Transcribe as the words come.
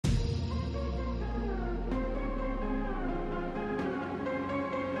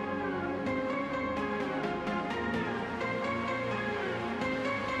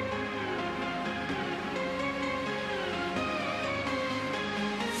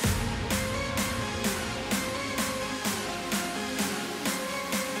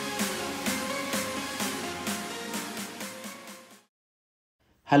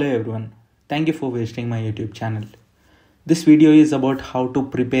Hello everyone, thank you for visiting my YouTube channel. This video is about how to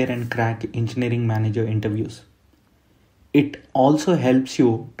prepare and crack engineering manager interviews. It also helps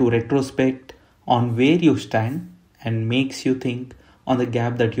you to retrospect on where you stand and makes you think on the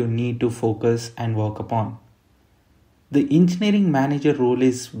gap that you need to focus and work upon. The engineering manager role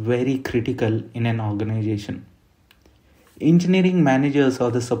is very critical in an organization. Engineering managers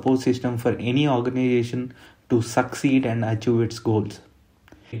are the support system for any organization to succeed and achieve its goals.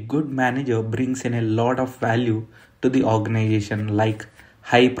 A good manager brings in a lot of value to the organization, like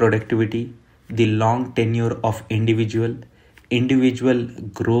high productivity, the long tenure of individual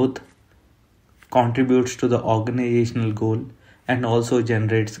growth, contributes to the organizational goal, and also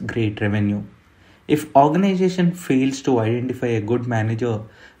generates great revenue. If organization fails to identify a good manager,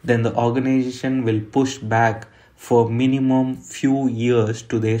 then the organization will push back for minimum few years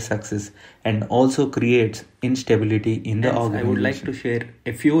to their success and also creates instability in the organization. I would like to share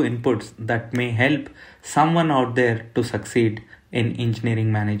a few inputs that may help someone out there to succeed in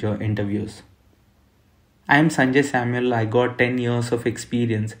engineering manager interviews. I am Sanjay Samuel. I got 10 years of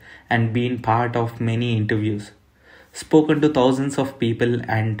experience and been part of many interviews, spoken to thousands of people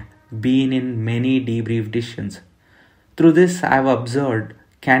and been in many debrief decisions. Through this, I have observed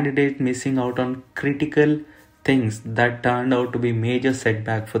candidates missing out on critical things that turned out to be major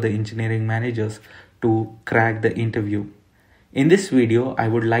setback for the engineering managers to crack the interview. In this video, I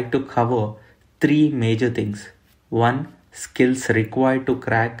would like to cover three major things. 1. Skills required to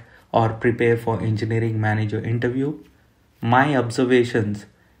crack or prepare for engineering manager interview. My observations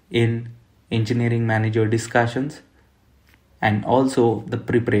in engineering manager discussions, and also the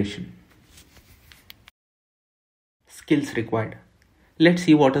preparation. Skills required. Let's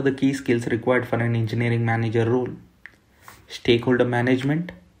see what are the key skills required for an engineering manager role. Stakeholder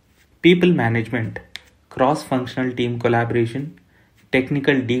management, people management, cross-functional team collaboration,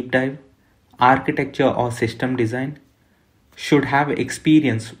 technical deep dive, architecture or system design, should have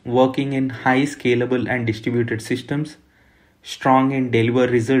experience working in high scalable and distributed systems, strong in deliver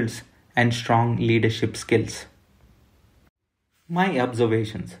results, and strong leadership skills. My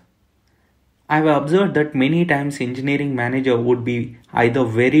observations. I've observed that many times engineering manager would be either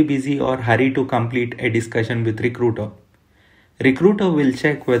very busy or hurry to complete a discussion with recruiter. Recruiter will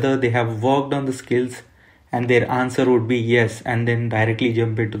check whether they have worked on the skills and their answer would be yes, and then directly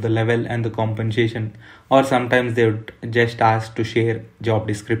jump into the level and the compensation, or sometimes they would just ask to share job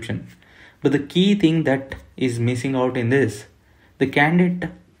description. But the key thing that is missing out in this, the candidate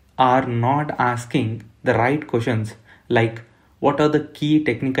are not asking the right questions, like what are the key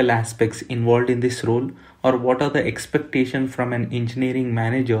technical aspects involved in this role, or what are the expectations from an engineering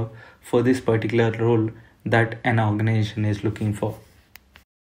manager for this particular role that an organization is looking for.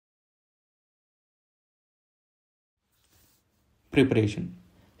 Preparation.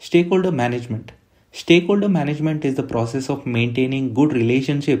 Stakeholder management. Stakeholder management is the process of maintaining good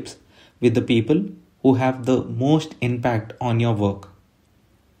relationships with the people who have the most impact on your work.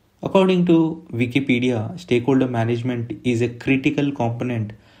 According to Wikipedia, stakeholder management is a critical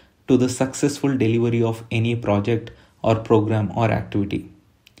component to the successful delivery of any project or program or activity.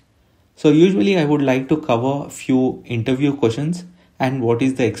 So usually I would like to cover a few interview questions and what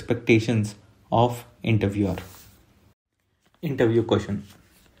is the expectations of interviewer. Interview question.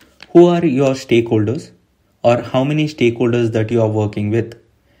 Who are your stakeholders, or how many stakeholders that you are working with?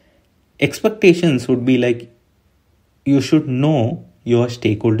 Expectations would be like you should know your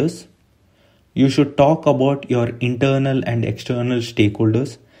stakeholders. You should talk about your internal and external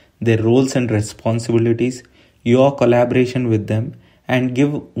stakeholders, their roles and responsibilities, your collaboration with them, and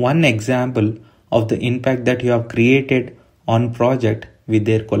give one example of the impact that you have created on project with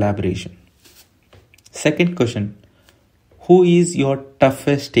their collaboration. Second question. Who is your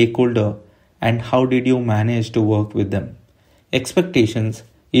toughest stakeholder and how did you manage to work with them? Expectations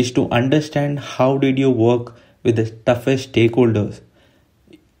is to understand how did you work with the toughest stakeholders,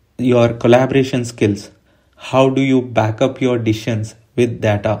 your collaboration skills, how do you back up your decisions with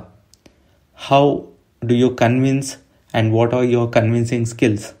data, how do you convince and what are your convincing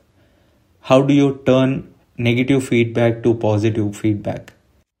skills, how do you turn negative feedback to positive feedback.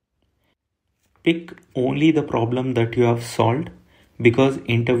 Pick only the problem that you have solved, because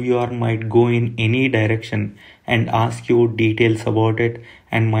interviewer might go in any direction and ask you details about it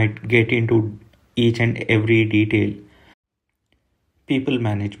and might get into each and every detail. People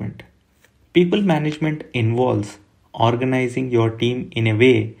management. People management involves organizing your team in a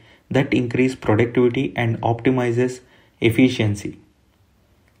way that increases productivity and optimizes efficiency.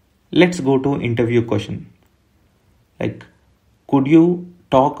 Let's go to interview question. Like, could you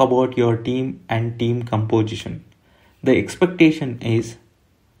talk about your team and team composition? The expectation is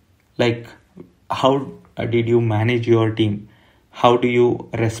Like, how did you manage your team? How do you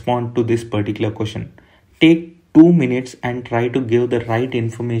respond to this particular question? Take 2 minutes and try to give the right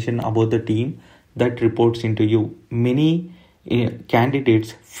information about the team that reports into you. Many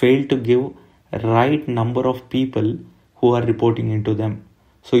candidates fail to give right number of people who are reporting into them.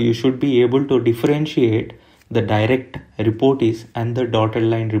 So you should be able to differentiate the direct reportees and the dotted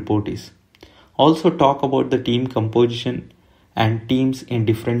line reportees. Also talk about the team composition and teams in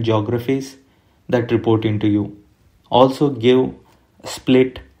different geographies that report into you. Also give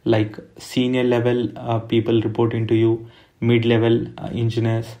split, like senior level people report into you, mid level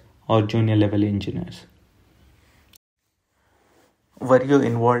engineers or junior level engineers. Were you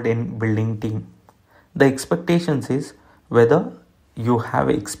involved in building team? The expectations is whether you have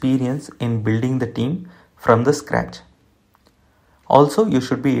experience in building the team from the scratch. Also, you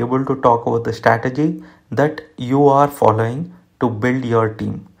should be able to talk about the strategy that you are following to build your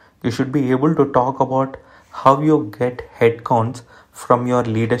team. You should be able to talk about how you get headcounts from your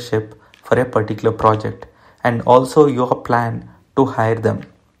leadership for a particular project and also your plan to hire them.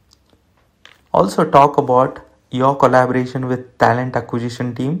 Also talk about your collaboration with talent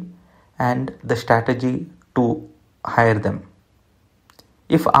acquisition team and the strategy to hire them.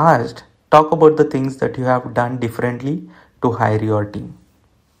 If asked, talk about the things that you have done differently to hire your team.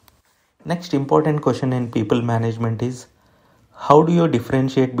 Next important question in people management is, how do you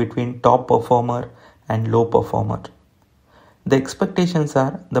differentiate between top performer and low performer? The expectations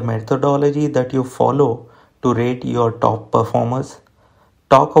are the methodology that you follow to rate your top performers.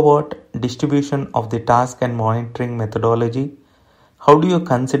 Talk about distribution of the task and monitoring methodology. How do you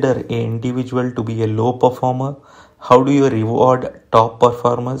consider an individual to be a low performer? How do you reward top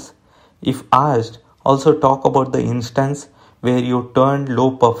performers? If asked, also talk about the instance where you turned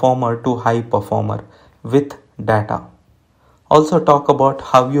low performer to high performer with data. Also talk about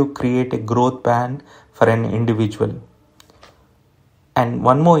how you create a growth plan for an individual. And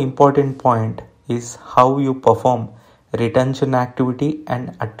one more important point is how you perform retention activity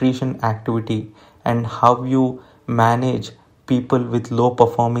and attrition activity, and how you manage people with low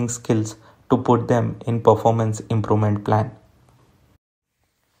performing skills to put them in performance improvement plan.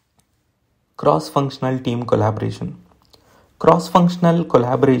 Cross-functional team collaboration. Cross-functional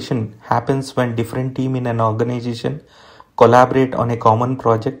collaboration happens when different teams in an organization collaborate on a common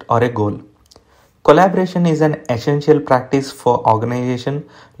project or a goal. Collaboration is an essential practice for organization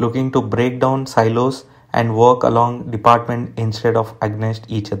looking to break down silos and work along department instead of against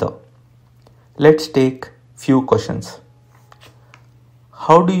each other. Let's take few questions.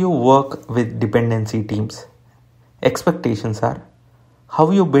 How do you work with dependency teams? Expectations are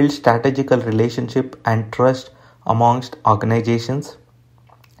how you build strategical relationship and trust amongst organizations.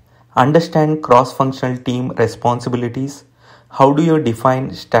 Understand cross-functional team responsibilities. How do you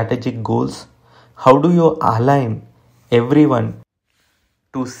define strategic goals? How do you align everyone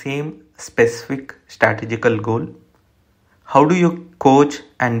to same specific strategical goal? How do you coach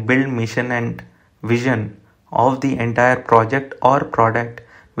and build mission and vision of the entire project or product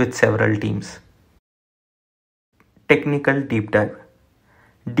with several teams? Technical deep dive.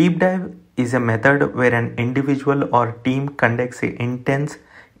 Deep dive is a method where an individual or team conducts an intense,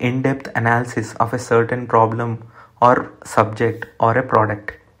 in-depth analysis of a certain problem or subject or a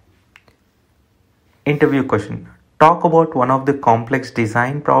product. Interview question. Talk about one of the complex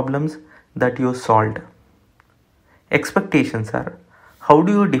design problems that you solved. Expectations are how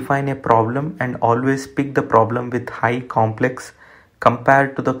do you define a problem and always pick the problem with high complex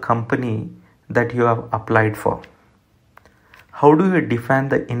compared to the company that you have applied for? How do you define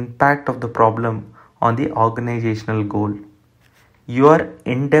the impact of the problem on the organizational goal? Your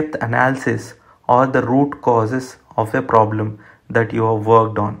in-depth analysis or the root causes of a problem that you have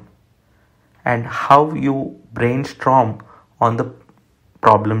worked on, and how you brainstorm on the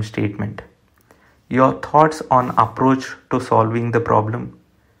problem statement. Your thoughts on approach to solving the problem,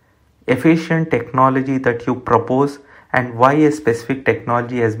 efficient technology that you propose, and why a specific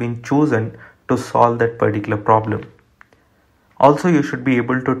technology has been chosen to solve that particular problem. Also, you should be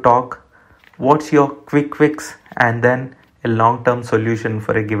able to talk what's your quick fix and then a long-term solution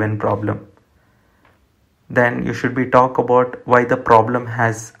for a given problem. Then you should be talk about why the problem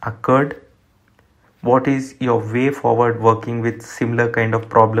has occurred. What is your way forward working with similar kind of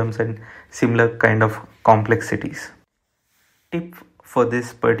problems and similar kind of complexities? Tip for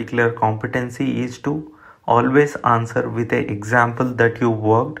this particular competency is to always answer with an example that you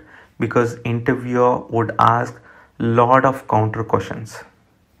worked, because interviewer would ask lot of counter questions.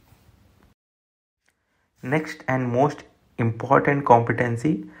 Next and most important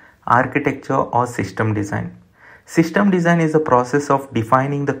competency, architecture or system design. System design is the process of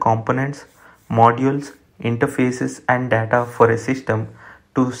defining the components, modules, interfaces, and data for a system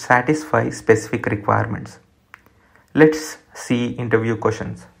to satisfy specific requirements. Let's see interview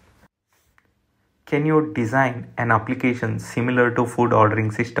questions. Can you design an application similar to food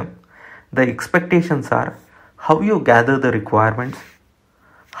ordering system? The expectations are how you gather the requirements,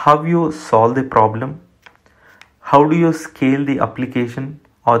 how you solve the problem, how do you scale the application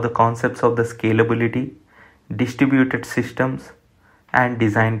or the concepts of the scalability, distributed systems, and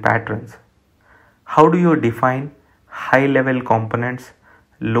design patterns. How do you define high level components,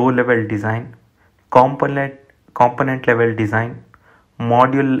 low level design, component level design,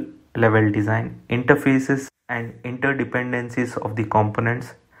 module level design, interfaces and interdependencies of the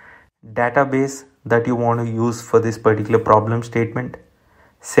components, database that you want to use for this particular problem statement,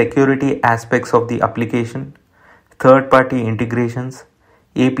 security aspects of the application, third party integrations,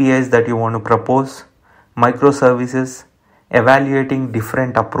 APIs that you want to propose, microservices, evaluating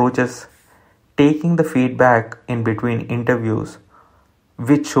different approaches, taking the feedback in between interviews,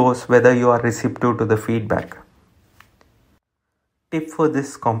 which shows whether you are receptive to the feedback. Tip for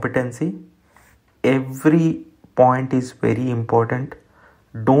this competency: every point is very important.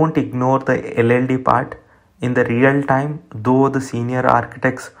 Don't ignore the LLD part. In the real time, though the senior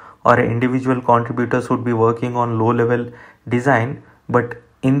architects or individual contributors would be working on low level design, but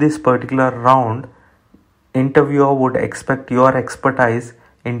in this particular round, interviewer would expect your expertise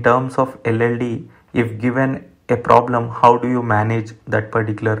in terms of LLD. If given a problem, how do you manage that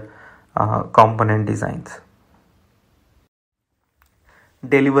particular component designs?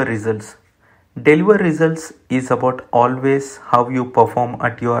 Deliver results. Deliver results is about always how you perform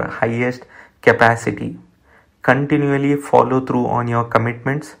at your highest capacity. Continually follow through on your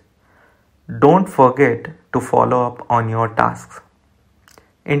commitments. Don't forget to follow up on your tasks.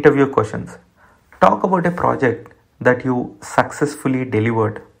 Interview questions. Talk about a project that you successfully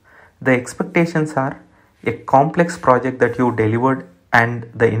delivered. The expectations are a complex project that you delivered and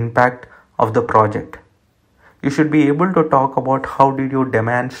the impact of the project. You should be able to talk about how did you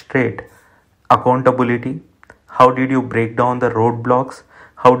demonstrate accountability, how did you break down the roadblocks,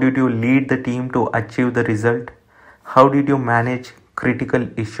 how did you lead the team to achieve the result, how did you manage critical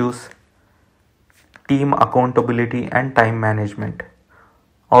issues, team accountability and time management.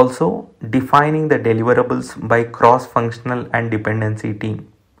 Also, defining the deliverables by cross-functional and dependency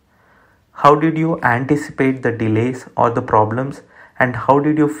team. How did you anticipate the delays or the problems, and how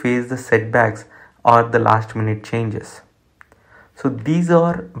did you face the setbacks or the last minute changes? So these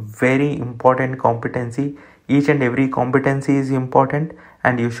are very important competency. Each and every competency is important,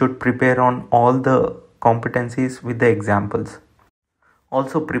 and you should prepare on all the competencies with the examples.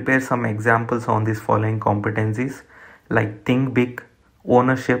 Also prepare some examples on these following competencies like think big,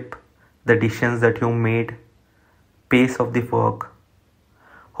 ownership, the decisions that you made, pace of the work.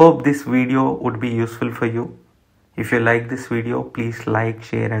 Hope this video would be useful for you. If you like this video, please like,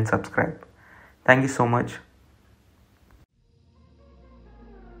 share and subscribe. Thank you so much.